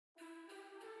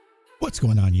What's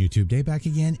going on YouTube? Day back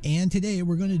again, and today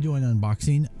we're going to do an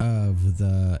unboxing of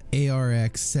the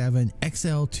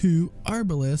ARX-7-XL-2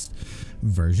 Arbalest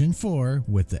version 4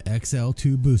 with the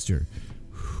XL2 booster.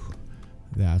 Whew,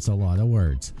 that's a lot of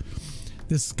words.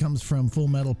 This comes from Full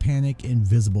Metal Panic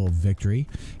Invisible Victory,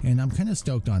 and I'm kind of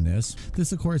stoked on this.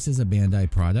 This, of course, is a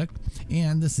Bandai product,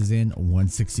 and this is in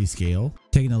 1/60 scale.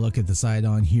 Taking a look at the side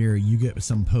on here, you get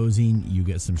some posing, you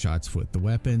get some shots with the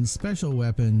weapons, special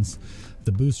weapons,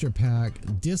 the booster pack,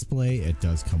 display, it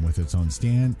does come with its own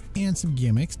stand, and some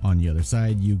gimmicks. On the other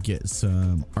side, you get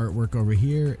some artwork over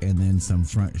here, and then some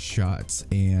front shots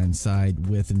and side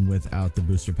with and without the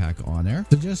booster pack on there.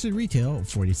 Suggested retail,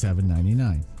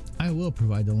 $47.99. I will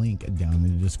provide a link down in the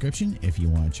description if you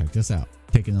want to check this out.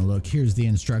 Taking a look, here's the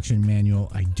instruction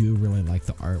manual. I do really like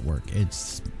the artwork.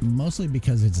 It's mostly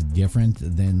because it's different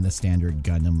than the standard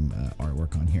Gundam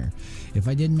artwork on here. If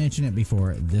I didn't mention it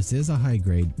before, this is a high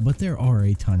grade, but there are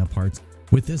a ton of parts.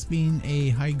 With this being a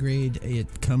high grade,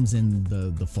 it comes in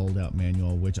the fold out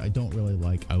manual, which I don't really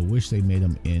like. I wish they made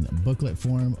them in booklet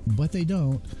form, but they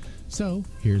don't. So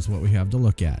here's what we have to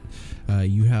look at.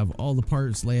 You have all the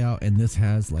parts layout, and this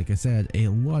has, like I said, a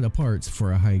lot of parts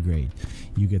for a high grade.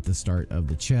 You get the start of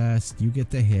the chest, you get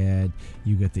the head,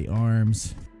 you get the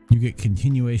arms, you get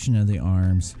continuation of the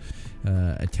arms,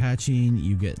 attaching,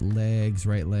 you get legs,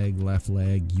 right leg, left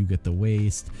leg, you get the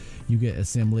waist, you get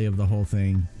assembly of the whole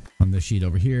thing. On the sheet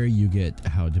over here, you get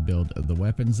how to build the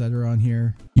weapons that are on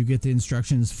here. You get the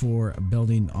instructions for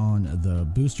building on the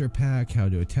booster pack, how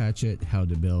to attach it, how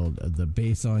to build the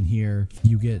base on here.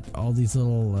 You get all these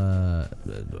little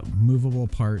movable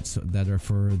parts that are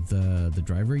for the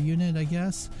driver unit, I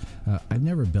guess. I've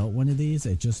never built one of these.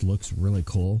 It just looks really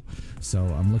cool. So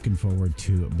I'm looking forward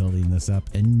to building this up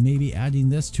and maybe adding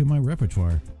this to my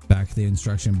repertoire. Back to the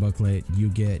instruction booklet, you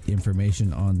get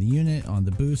information on the unit, on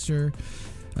the booster,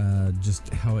 just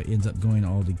how it ends up going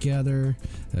all together,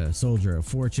 soldier of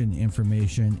fortune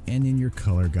information, and in your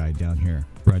color guide down here.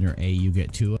 Runner A, you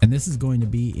get two, and this is going to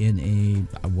be in a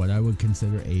what I would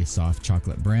consider a soft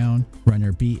chocolate brown.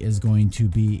 Runner B is going to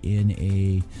be in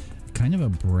a kind of a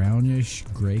brownish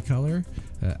gray color.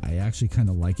 I actually kind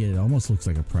of like it. It almost looks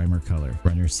like a primer color.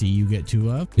 Runner C, you get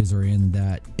two of. These are in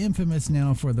that infamous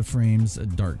now for the frames,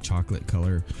 dark chocolate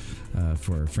color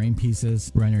for frame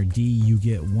pieces. Runner D, you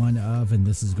get one of, and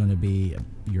this is going to be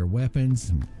your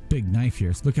weapons. Big knife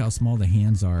here. Look how small the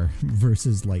hands are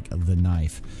versus like the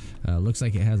knife. Looks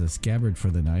like it has a scabbard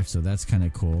for the knife, so that's kind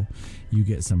of cool. You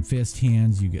get some fist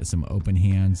hands, you get some open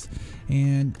hands,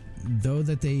 and though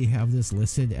that they have this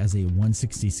listed as a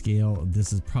 1/60 scale,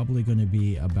 this is probably going to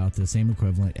be about the same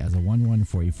equivalent as a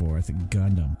 1/144th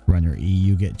Gundam. Runner E,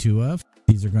 you get two of.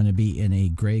 These are going to be in a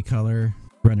gray color.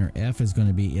 Runner F is going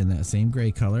to be in that same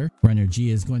gray color. Runner G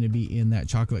is going to be in that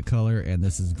chocolate color, and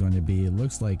this is going to be,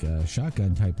 looks like a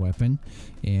shotgun type weapon,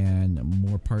 and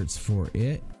more parts for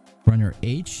it. Runner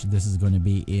H, this is going to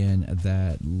be in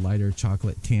that lighter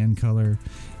chocolate tan color,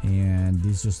 and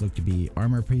these just look to be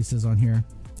armor pieces on here.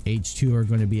 H2 are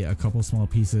going to be a couple small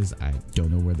pieces. I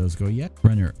don't know where those go yet.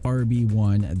 Runner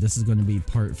RB1, this is going to be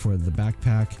part for the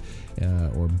backpack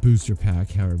or booster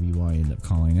pack, however you want to end up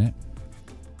calling it.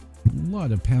 A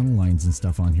lot of panel lines and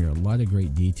stuff on here, a lot of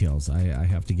great details. I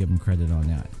have to give them credit on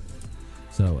that.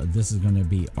 So this is going to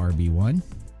be RB1.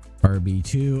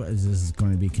 RB2, this is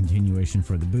going to be continuation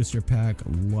for the booster pack.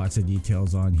 Lots of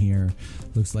details on here.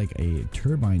 Looks like a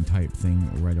turbine type thing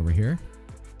right over here.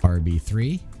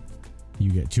 RB3, you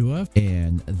get two of,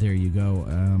 and there you go.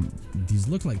 These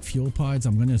look like fuel pods.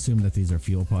 I'm going to assume that these are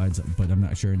fuel pods, but I'm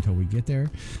not sure until we get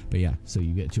there. But yeah, so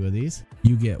you get two of these.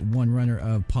 You get one runner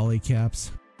of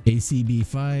polycaps.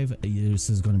 ACB5, this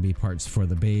is going to be parts for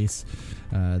the base,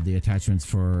 the attachments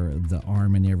for the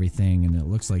arm and everything, and it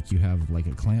looks like you have like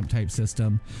a clamp type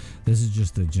system. This is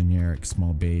just a generic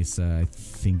small base. I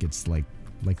think it's like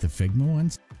the Figma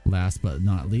ones. Last but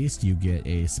not least, you get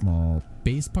a small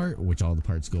base part, which all the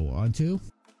parts go onto.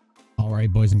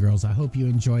 Alright boys and girls, I hope you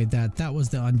enjoyed that. That was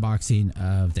the unboxing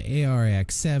of the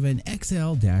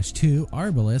ARX-7-XL-2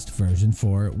 Arbalest version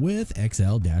 4 with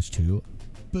XL-2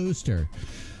 booster.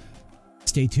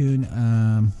 Stay tuned.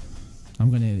 I'm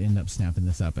going to end up snapping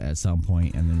this up at some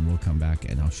point, and then we'll come back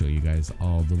and I'll show you guys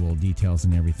all the little details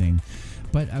and everything.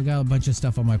 But I've got a bunch of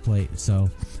stuff on my plate,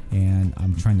 and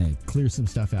I'm trying to clear some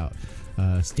stuff out.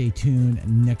 Stay tuned.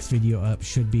 Next video up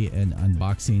should be an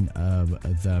unboxing of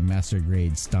the Master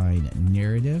Grade Stein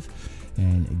narrative,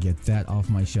 and get that off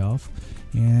my shelf.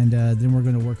 And then we're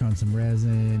going to work on some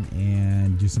resin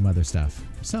and do some other stuff.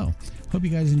 So hope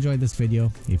you guys enjoyed this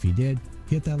video. If you did,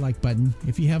 hit that like button.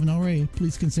 If you haven't already,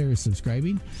 please consider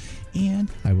subscribing.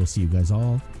 And I will see you guys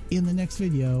all in the next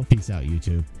video. Peace out,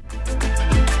 YouTube.